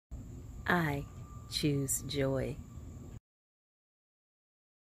I choose joy.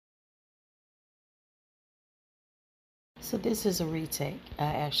 So this is a retake. I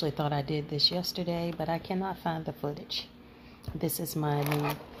actually thought I did this yesterday, but I cannot find the footage. This is my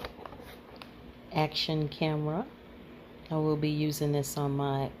new action camera. I will be using this on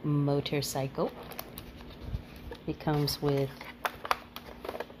my motorcycle. It comes with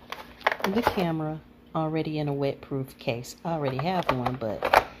the camera already in a wet-proof case. I already have one, but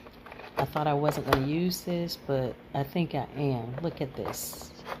I thought I wasn't going to use this, but I think I am. Look at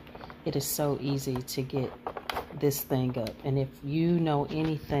this. It is so easy to get this thing up, and if you know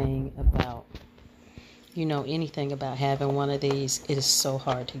anything about having one of these, it is so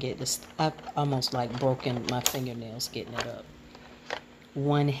hard to get this. I've almost like broken my fingernails getting it up.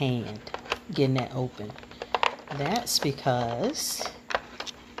 One hand getting that open. That's because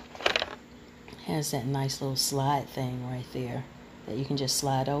it has that nice little slide thing right there that you can just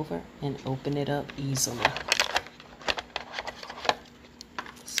slide over and open it up easily.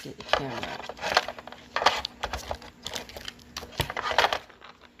 Let's get the camera out.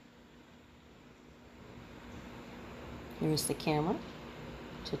 Here's the camera.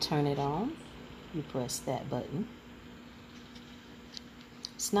 To turn it on, you press that button.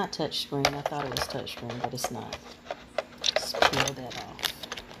 It's not touch screen. I thought it was touch screen, but it's not. Just peel that off.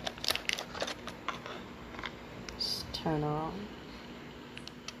 Just turn on.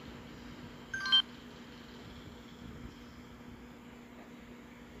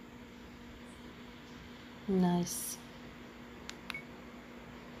 Nice.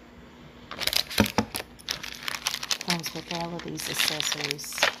 Comes with all of these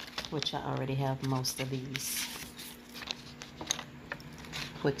accessories, which I already have most of these.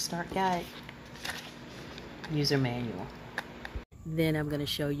 Quick start guide, user manual. Then I'm going to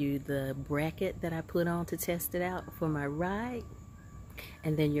show you the bracket that I put on to test it out for my ride.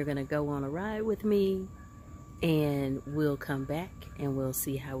 And then you're going to go on a ride with me and we'll come back and we'll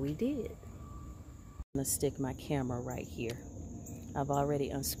see how we did. I'm going to stick my camera right here. I've already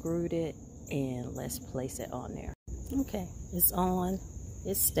unscrewed it, and let's place it on there. Okay, it's on,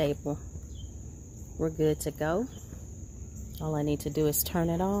 it's stable. We're good to go. All I need to do is turn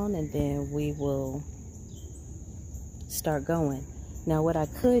it on and then we will start going. Now what I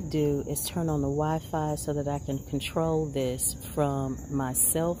could do is turn on the Wi-Fi so that I can control this from my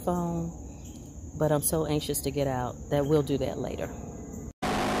cell phone, but I'm so anxious to get out that we'll do that later.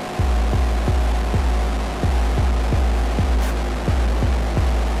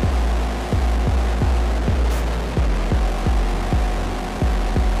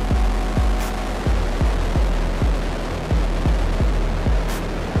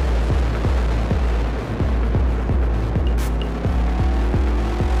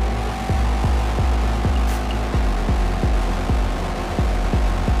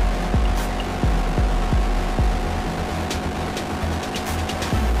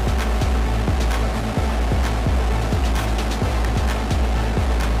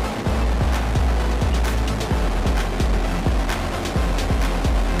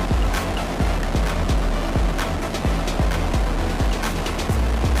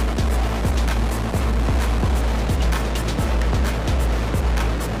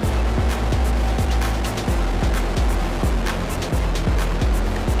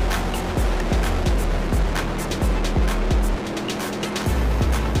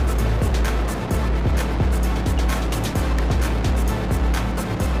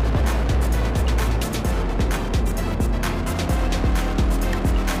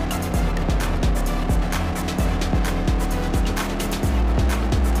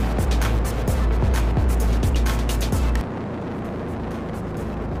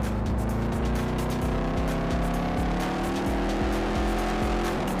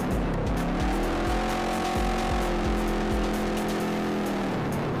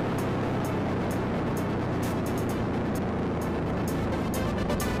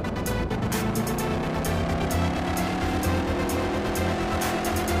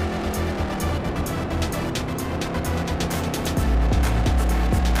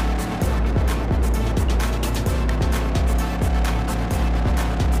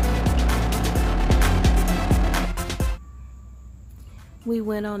 We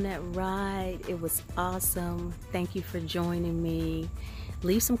went on that ride. It was awesome. Thank you for joining me.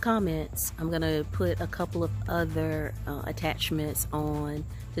 Leave some comments. I'm gonna put a couple of other attachments on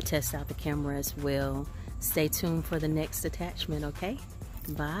to test out the camera as well. Stay tuned for the next attachment, okay?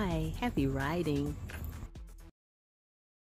 Bye. Happy riding.